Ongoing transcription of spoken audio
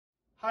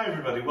Hi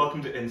everybody,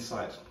 welcome to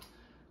Insight.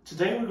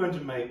 Today we're going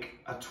to make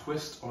a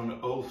twist on an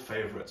old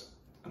favourite,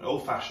 an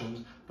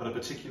old-fashioned but a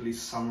particularly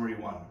summery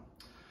one.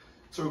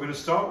 So we're going to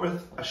start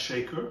with a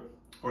shaker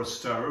or a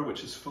stirrer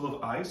which is full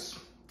of ice,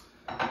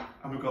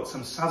 and we've got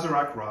some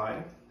Sazerac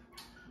rye.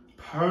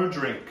 Per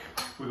drink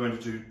we're going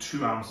to do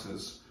 2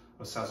 ounces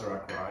of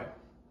Sazerac rye.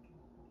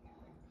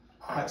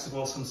 Next of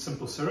all, some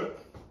simple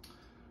syrup.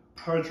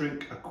 Per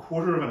drink,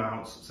 1/4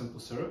 ounce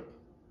simple syrup.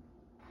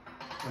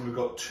 And we've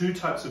got 2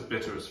 types of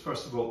bitters.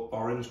 First of all,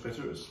 orange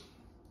bitters.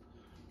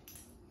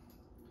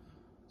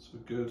 So a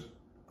good,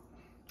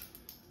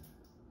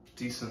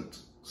 decent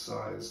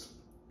sized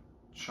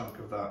chunk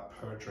of that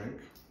per drink.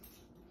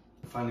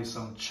 And finally,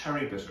 some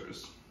cherry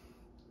bitters.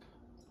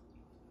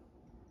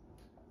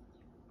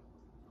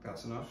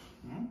 That's enough.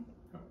 Mm-hmm.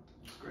 Yep.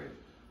 That's great.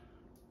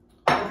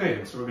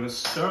 Okay, so we're going to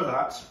stir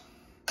that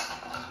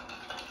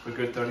for a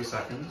good 30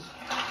 seconds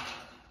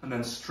and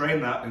then strain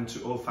that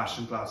into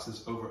old-fashioned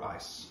glasses over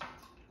ice.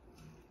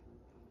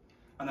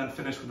 And then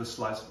finish with a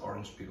slice of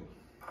orange peel.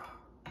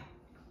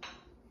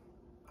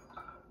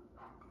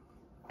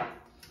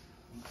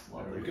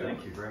 Lovely.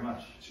 Thank you very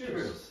much.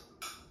 Cheers.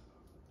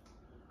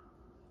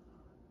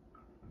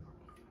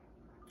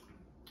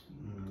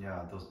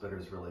 Yeah, those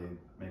bitters really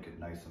make it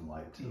nice and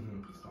light.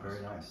 Mm-hmm.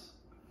 Very nice.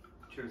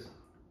 Cheers.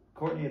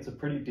 Courtney, it's a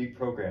pretty deep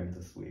program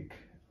this week.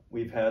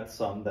 We've had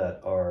some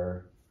that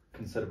are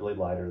considerably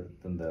lighter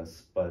than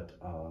this, but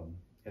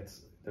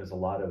there's a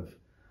lot of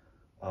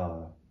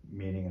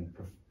meaning and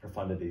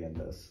profundity in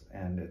this,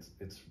 and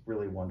it's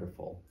really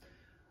wonderful.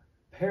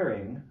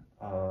 Pairing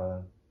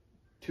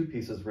 2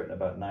 pieces written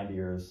about 90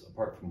 years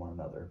apart from one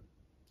another,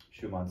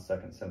 Schumann's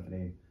Second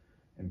Symphony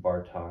and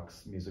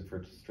Bartók's Music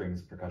for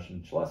Strings, Percussion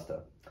and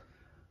Celesta.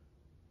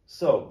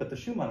 So, but the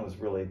Schumann was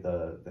really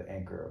the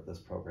anchor of this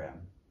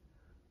program.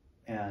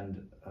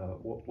 And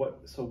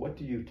what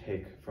do you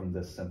take from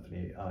this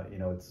symphony?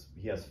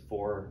 He has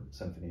 4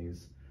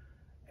 symphonies,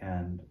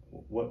 and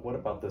what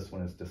about this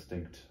one is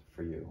distinct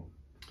for you?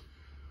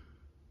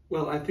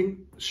 Well, I think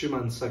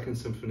Schumann's Second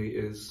Symphony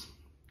is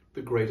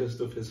the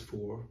greatest of his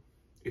 4.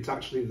 It's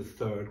actually the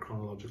 3rd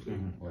chronologically.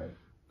 Right.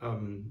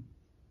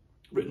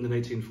 Written in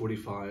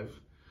 1845.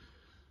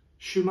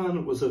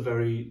 Schumann was a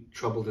very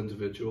troubled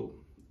individual.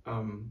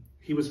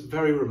 He was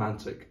very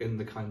romantic in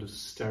the kind of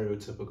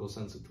stereotypical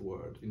sense of the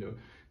word. You know,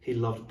 he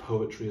loved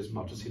poetry as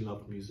much as he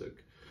loved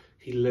music.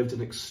 He lived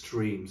in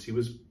extremes. He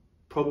was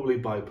probably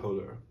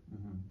bipolar,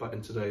 but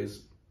in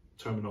today's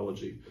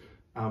terminology.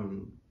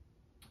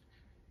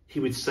 He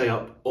would stay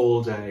up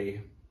all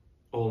day,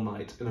 all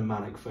night in a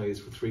manic phase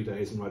for 3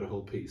 days and write a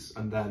whole piece,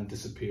 and then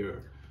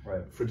disappear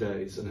for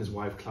days. And his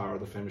wife Clara,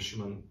 the famous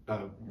Schumann,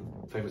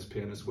 famous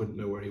pianist, wouldn't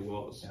know where he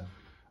was.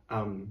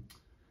 Yeah.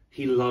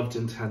 He loved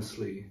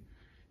intensely.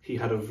 He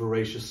had a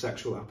voracious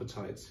sexual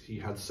appetite. He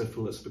had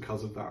syphilis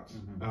because of that.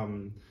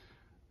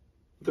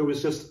 There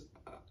was just,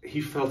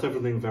 he felt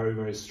everything very,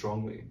 very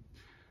strongly.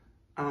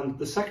 And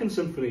the Second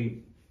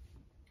Symphony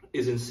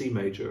is in C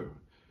major.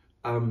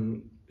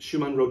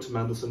 Schumann wrote to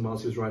Mendelssohn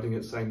whilst he was writing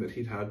it, saying that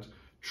he'd had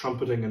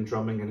trumpeting and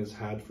drumming in his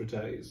head for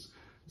days.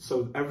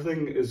 So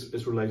everything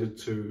is related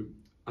to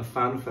a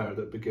fanfare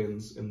that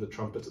begins in the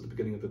trumpets at the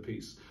beginning of the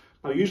piece.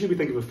 Now, usually we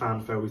think of a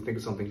fanfare, we think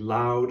of something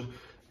loud,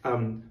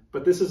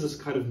 but this is this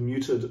kind of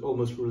muted,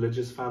 almost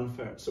religious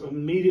fanfare. So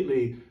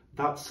immediately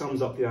that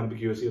sums up the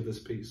ambiguity of this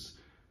piece.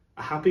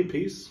 A happy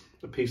piece,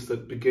 a piece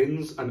that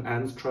begins and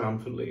ends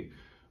triumphantly,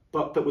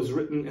 but that was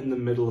written in the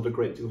middle of a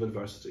great deal of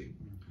adversity.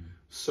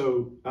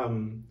 So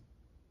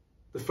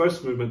the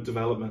first movement,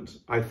 development,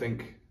 I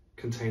think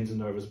contains a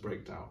nervous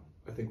breakdown.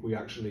 I think we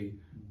actually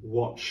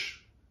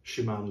watch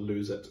Schumann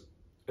lose it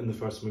in the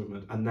first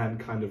movement and then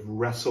kind of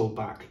wrestle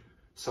back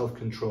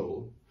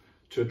self-control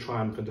to a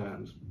triumphant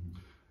end.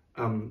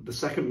 The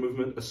second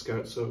movement, a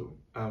scherzo,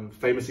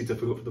 famously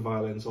difficult for the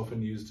violins,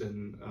 often used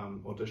in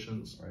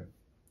auditions,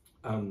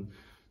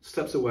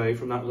 steps away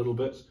from that a little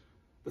bit.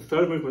 The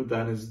third movement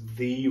then is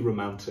the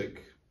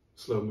romantic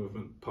slow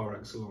movement par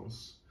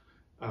excellence,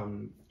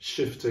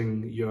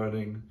 shifting,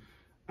 yearning,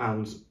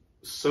 and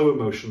so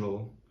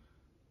emotional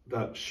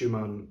that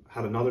Schumann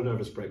had another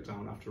nervous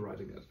breakdown after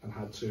writing it and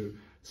had to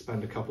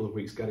spend a couple of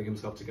weeks getting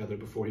himself together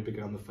before he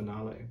began the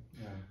finale.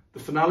 The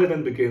finale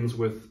then begins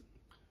with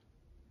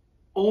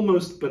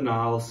almost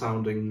banal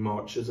sounding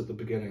marches at the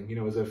beginning, you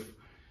know, as if,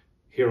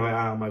 here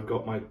I am, I've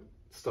got my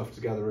stuff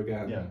together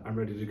again, I'm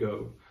ready to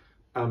go.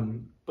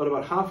 But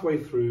about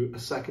halfway through, a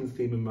second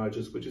theme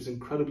emerges, which is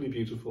incredibly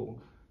beautiful,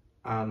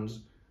 and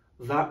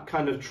that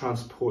kind of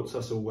transports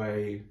us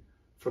away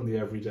from the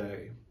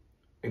everyday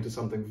into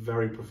something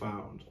very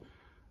profound.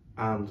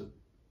 And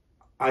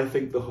I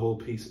think the whole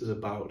piece is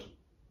about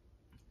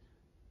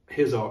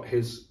his art,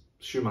 his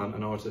Schumann,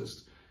 an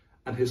artist,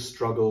 and his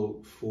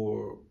struggle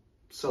for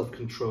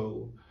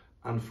self-control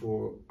and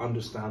for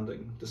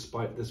understanding,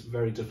 despite this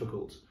very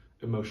difficult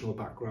emotional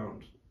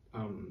background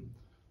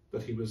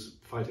that he was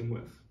fighting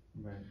with.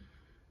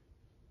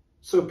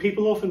 So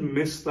people often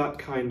miss that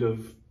kind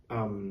of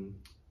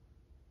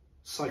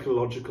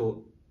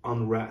psychological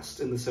unrest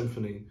in the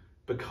symphony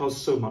because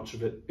so much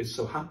of it is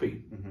so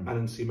happy and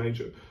in C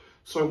major.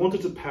 So I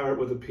wanted to pair it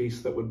with a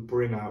piece that would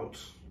bring out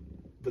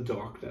the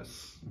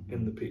darkness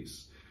in the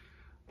piece.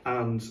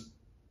 And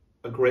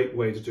a great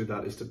way to do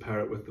that is to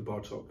pair it with the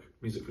Bartók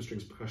Music for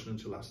Strings, Percussion and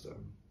Celesta.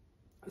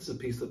 This is a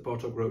piece that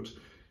Bartók wrote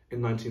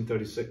in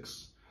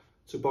 1936.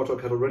 So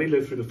Bartók had already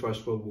lived through the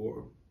First World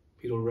War.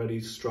 He'd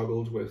already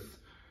struggled with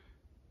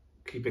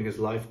keeping his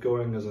life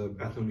going as an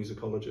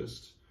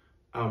ethnomusicologist.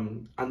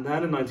 And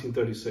then in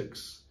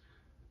 1936,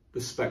 the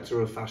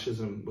spectre of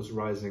fascism was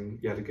rising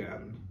yet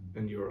again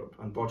in Europe,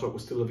 and Bartók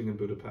was still living in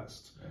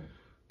Budapest. Right.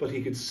 But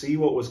he could see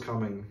what was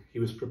coming. He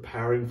was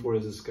preparing for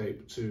his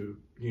escape to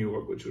New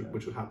York, which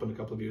would happen a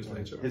couple of years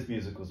later. His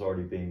music was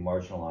already being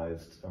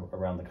marginalized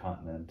around the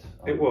continent.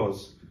 It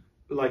was.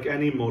 Like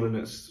any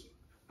modernist,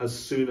 as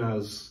soon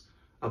as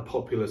a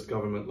populist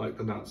government like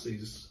the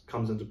Nazis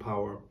comes into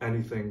power,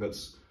 anything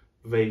that's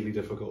vaguely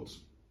difficult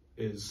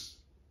is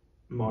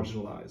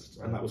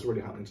marginalized, and that was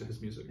already happening to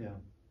his music. Yeah.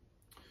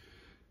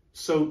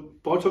 So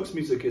Bartók's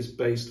music is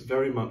based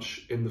very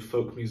much in the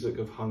folk music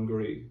of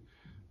Hungary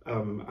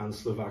and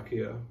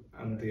Slovakia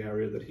and the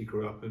area that he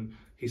grew up in.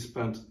 He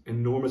spent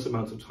enormous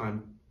amounts of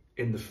time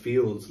in the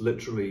fields,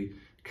 literally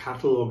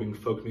cataloguing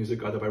folk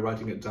music, either by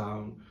writing it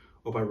down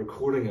or by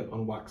recording it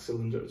on wax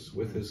cylinders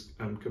with his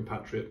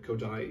compatriot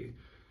Kodály.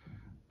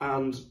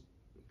 And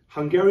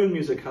Hungarian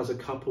music has a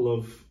couple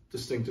of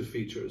distinctive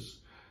features.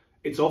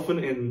 It's often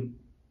in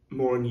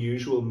more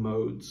unusual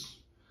modes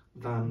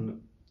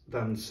than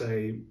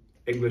say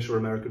English or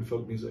American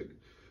folk music.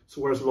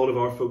 So whereas a lot of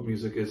our folk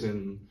music is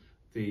in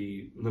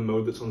the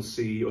mode that's on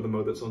C or the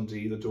mode that's on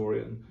D, the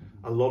Dorian,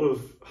 a lot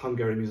of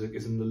Hungarian music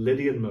is in the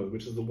Lydian mode,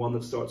 which is the one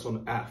that starts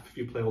on F if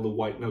you play all the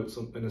white notes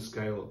in a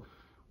scale,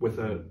 with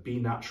a B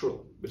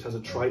natural, which has a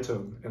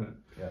tritone in it.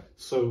 Yeah.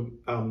 So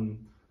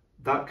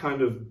that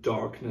kind of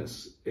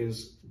darkness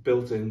is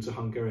built into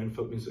Hungarian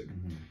folk music.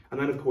 And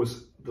then of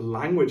course the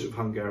language of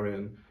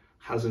Hungarian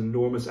has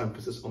enormous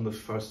emphasis on the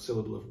first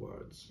syllable of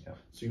words. Yeah.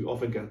 So you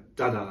often get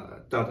da-da,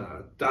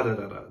 da-da, da-da,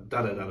 da-da,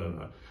 da-da,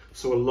 da-da.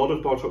 So a lot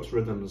of Bartók's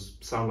rhythms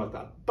sound like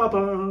that.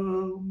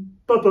 Ba-bum,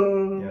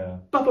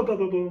 ba-bum,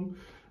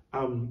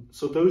 ba-ba-ba-ba-bum.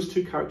 So those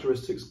two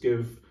characteristics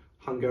give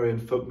Hungarian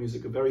folk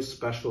music a very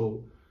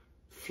special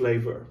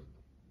flavor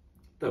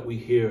that we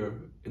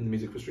hear in the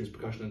music for strings,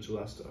 percussion and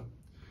celesta.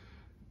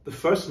 The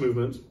first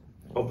movement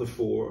of the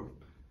four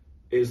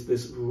is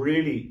this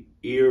really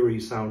eerie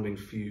sounding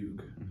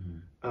fugue.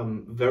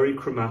 Very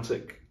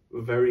chromatic,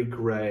 very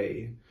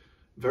grey,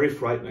 very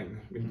frightening,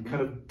 I mean,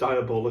 kind of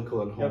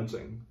diabolical and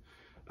haunting.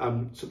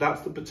 So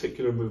that's the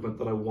particular movement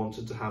that I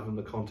wanted to have in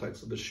the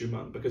context of the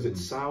Schumann, because it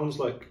sounds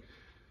like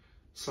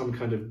some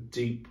kind of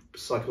deep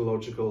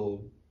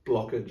psychological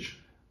blockage.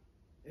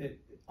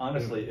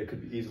 Honestly, it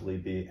could easily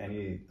be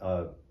any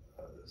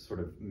sort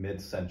of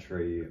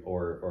mid-century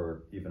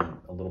or even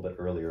a little bit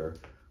earlier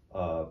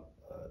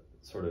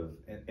sort of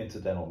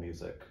incidental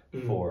music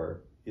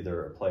for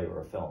either a play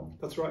or a film.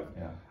 That's right.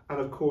 Yeah.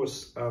 And of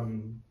course,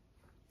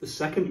 the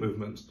second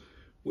movement,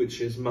 which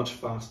is much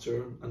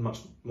faster and much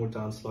more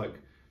dance-like,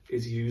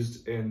 is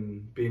used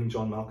in Being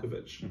John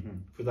Malkovich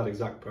for that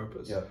exact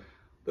purpose. Yeah.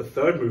 The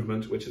third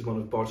movement, which is one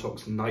of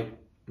Bartók's night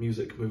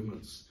music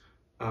movements,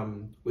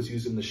 was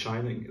used in The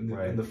Shining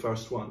in the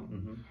first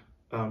one.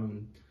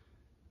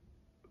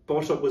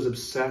 Bartók was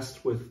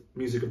obsessed with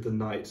music of the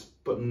night,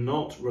 but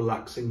not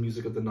relaxing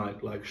music of the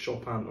night like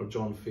Chopin or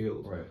John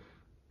Field. Right.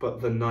 But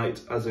the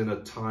night as in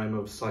a time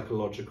of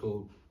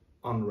psychological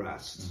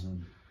unrest.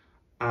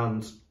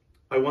 And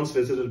I once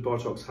visited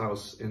Bartók's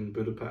house in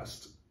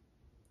Budapest,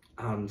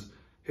 and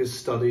his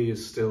study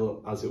is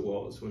still as it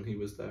was when he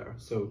was there.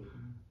 So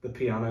the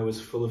piano is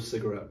full of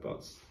cigarette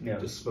butts. You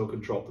just smoke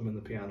and drop them in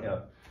the piano. Yeah.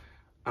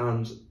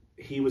 And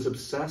he was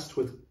obsessed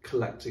with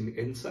collecting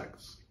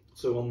insects.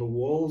 So on the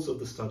walls of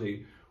the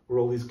study were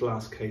all these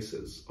glass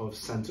cases of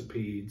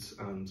centipedes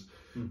and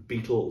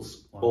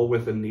beetles, all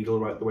with a needle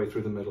right the way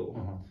through the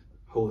middle,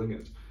 holding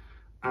it.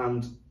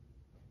 And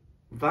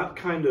that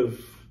kind of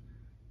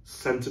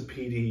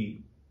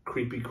centipede-y,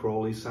 creepy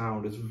crawly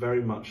sound is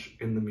very much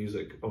in the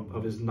music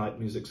of his night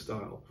music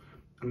style.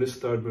 And this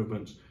third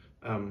movement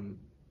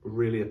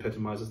really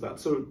epitomizes that.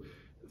 So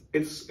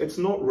it's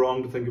not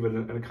wrong to think of it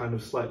in a kind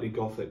of slightly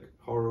gothic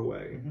horror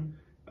way.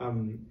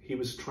 He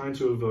was trying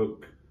to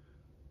evoke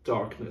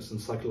darkness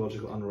and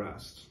psychological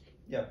unrest.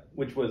 Yeah,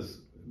 which was,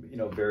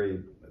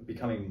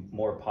 becoming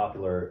more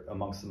popular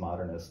amongst the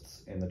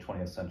modernists in the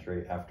 20th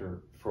century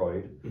after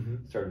Freud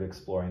started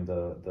exploring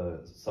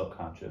the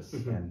subconscious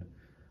and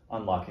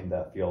unlocking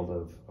that field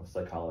of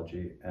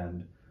psychology.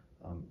 And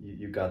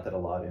you got that a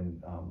lot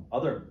in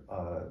other,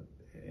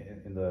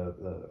 in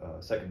the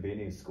second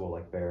Viennese school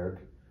like Berg,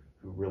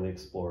 who really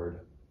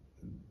explored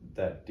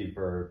that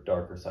deeper,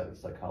 darker side of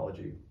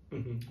psychology,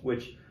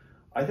 which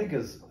I think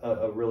is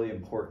a really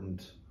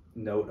important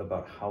note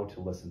about how to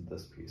listen to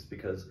this piece,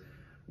 because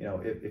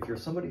if you're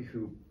somebody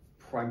who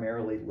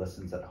primarily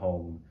listens at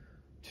home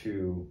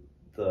to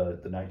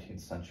the 19th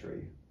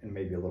century and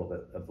maybe a little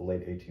bit of the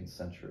late 18th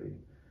century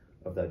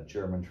of that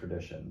German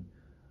tradition,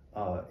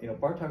 you know,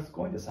 Bartók's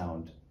going to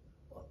sound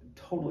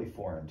totally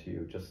foreign to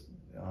you. Just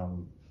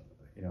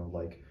you know,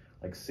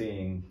 like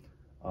seeing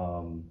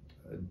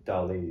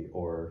Dali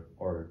or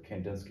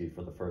Kandinsky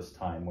for the first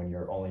time when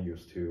you're only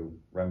used to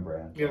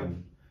Rembrandt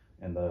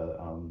and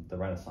the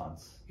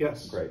Renaissance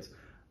greats.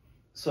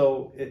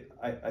 So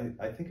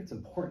I think it's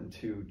important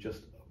to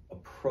just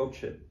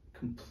approach it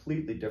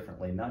completely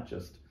differently, not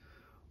just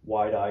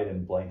wide-eyed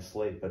and blank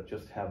slate, but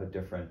just have a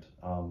different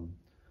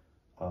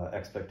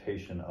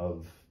expectation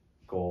of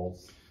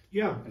goals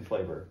and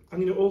flavor.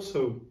 And you know,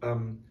 also,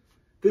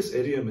 this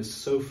idiom is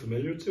so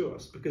familiar to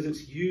us because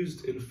it's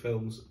used in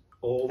films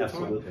all the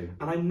time.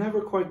 And I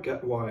never quite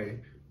get why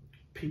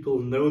people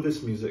know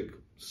this music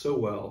so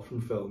well from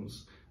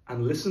films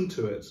and listen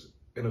to it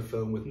in a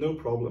film with no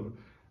problem,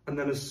 and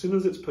then as soon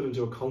as it's put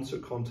into a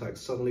concert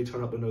context, suddenly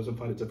turn up their nose and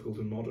find it difficult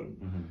and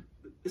modern.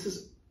 This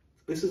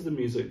is the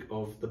music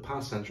of the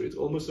past century. It's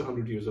almost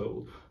 100 years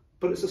old,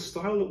 but it's a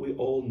style that we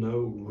all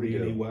know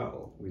really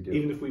well,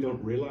 even if we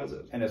don't realize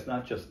it. And it's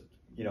not just,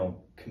 you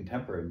know,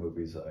 contemporary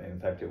movies. In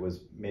fact, it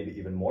was maybe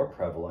even more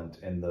prevalent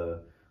in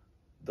the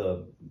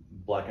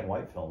black and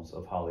white films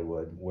of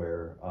Hollywood,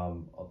 where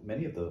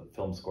many of the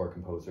film score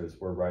composers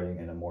were writing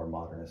in a more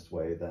modernist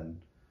way than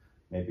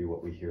maybe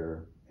what we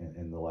hear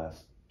in the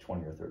last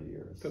 20 or 30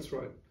 years. That's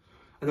right.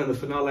 And then the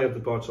finale of the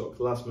Bartók,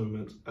 the last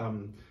movement,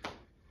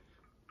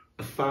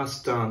 a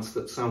fast dance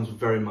that sounds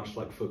very much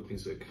like folk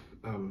music.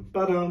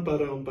 Ba-dum,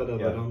 ba-dum, ba-da,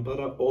 ba-dum,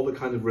 ba-da, all the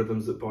kind of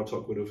rhythms that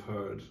Bartók would have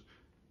heard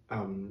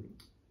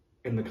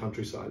in the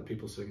countryside,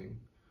 people singing.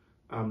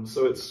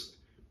 So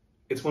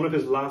it's one of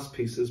his last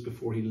pieces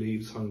before he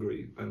leaves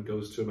Hungary and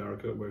goes to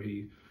America, where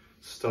he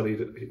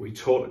studied, he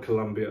taught at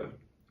Columbia.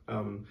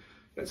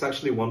 It's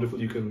actually wonderful.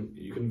 You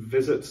can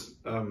visit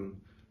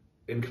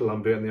in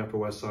Columbia in the Upper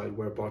West Side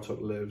where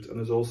Bartók lived, and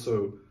there's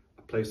also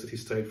a place that he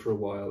stayed for a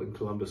while in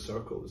Columbus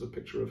Circle. There's a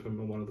picture of him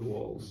on one of the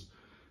walls.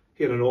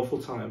 He had an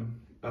awful time.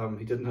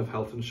 He didn't have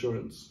health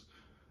insurance.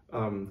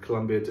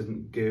 Columbia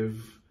didn't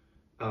give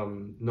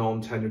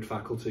non-tenured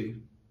faculty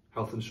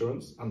health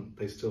insurance, and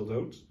they still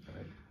don't.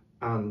 Right.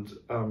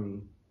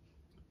 And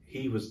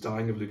he was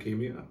dying of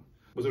leukemia.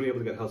 Was only able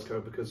to get health care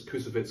because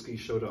Kusevitsky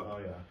showed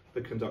up, the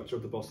conductor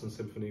of the Boston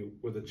Symphony,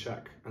 with a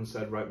check and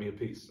said, "Write me a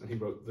piece." And he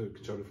wrote the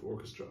Concerto for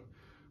Orchestra,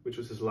 which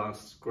was his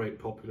last great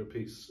popular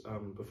piece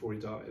before he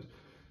died.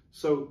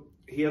 So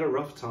he had a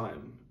rough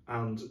time,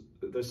 and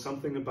there's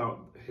something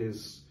about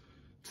his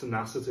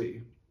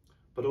tenacity,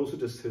 but also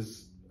just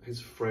his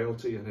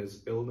frailty and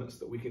his illness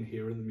that we can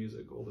hear in the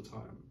music all the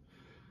time.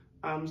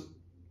 And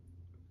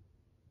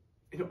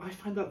you know, I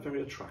find that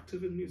very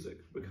attractive in music,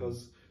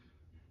 because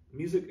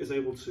music is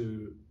able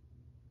to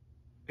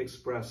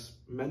express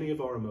many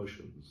of our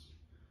emotions,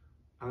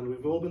 and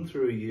we've all been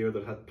through a year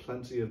that had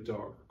plenty of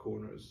dark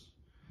corners.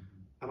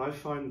 And I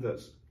find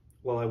that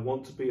while I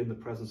want to be in the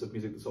presence of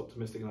music that's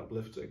optimistic and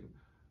uplifting,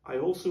 I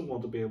also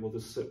want to be able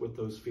to sit with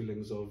those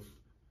feelings of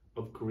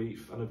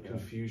grief and of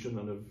confusion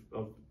and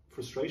of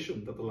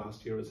frustration that the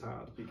last year has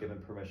had. Be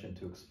given permission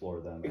to explore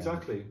them.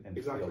 Exactly. And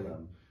feel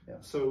them. Yeah.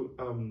 So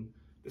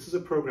this is a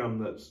program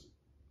that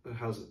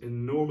has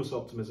enormous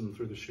optimism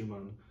through the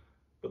Schumann,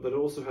 but that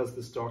also has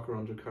this darker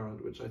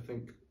undercurrent, which I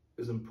think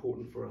is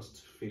important for us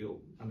to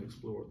feel and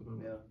explore at the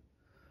moment. Yeah.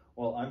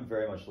 Well, I'm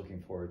very much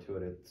looking forward to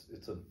it.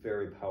 It's a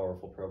very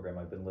powerful program.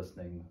 I've been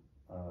listening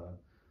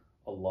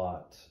a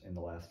lot in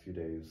the last few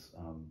days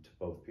to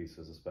both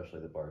pieces,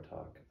 especially the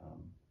Bartók,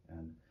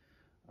 and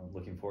I'm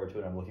looking forward to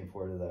it. I'm looking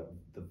forward to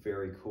the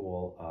very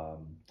cool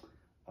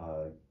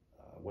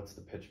what's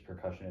the pitch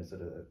percussion? Is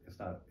it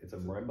it's a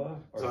marimba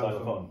or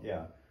xylophone?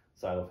 Yeah,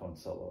 xylophone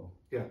solo.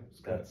 Yeah,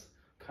 that's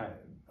kind of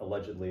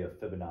allegedly a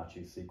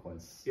Fibonacci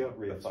sequence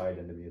reified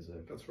into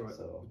music. That's right.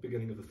 So the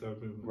beginning of the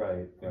third movement.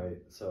 Right.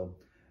 So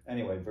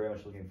anyway, very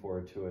much looking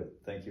forward to it.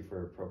 Thank you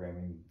for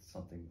programming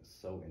something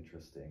so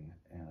interesting,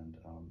 and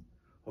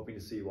hoping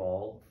to see you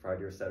all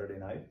Friday or Saturday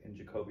night in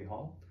Jacoby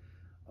Hall,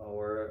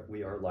 or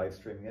we are live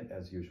streaming it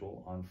as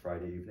usual on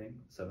Friday evening,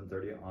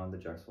 7:30 on the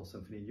Jacksonville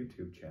Symphony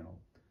YouTube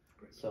channel.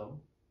 Great. So,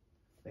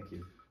 thank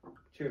you.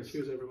 Cheers.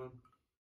 Cheers, everyone.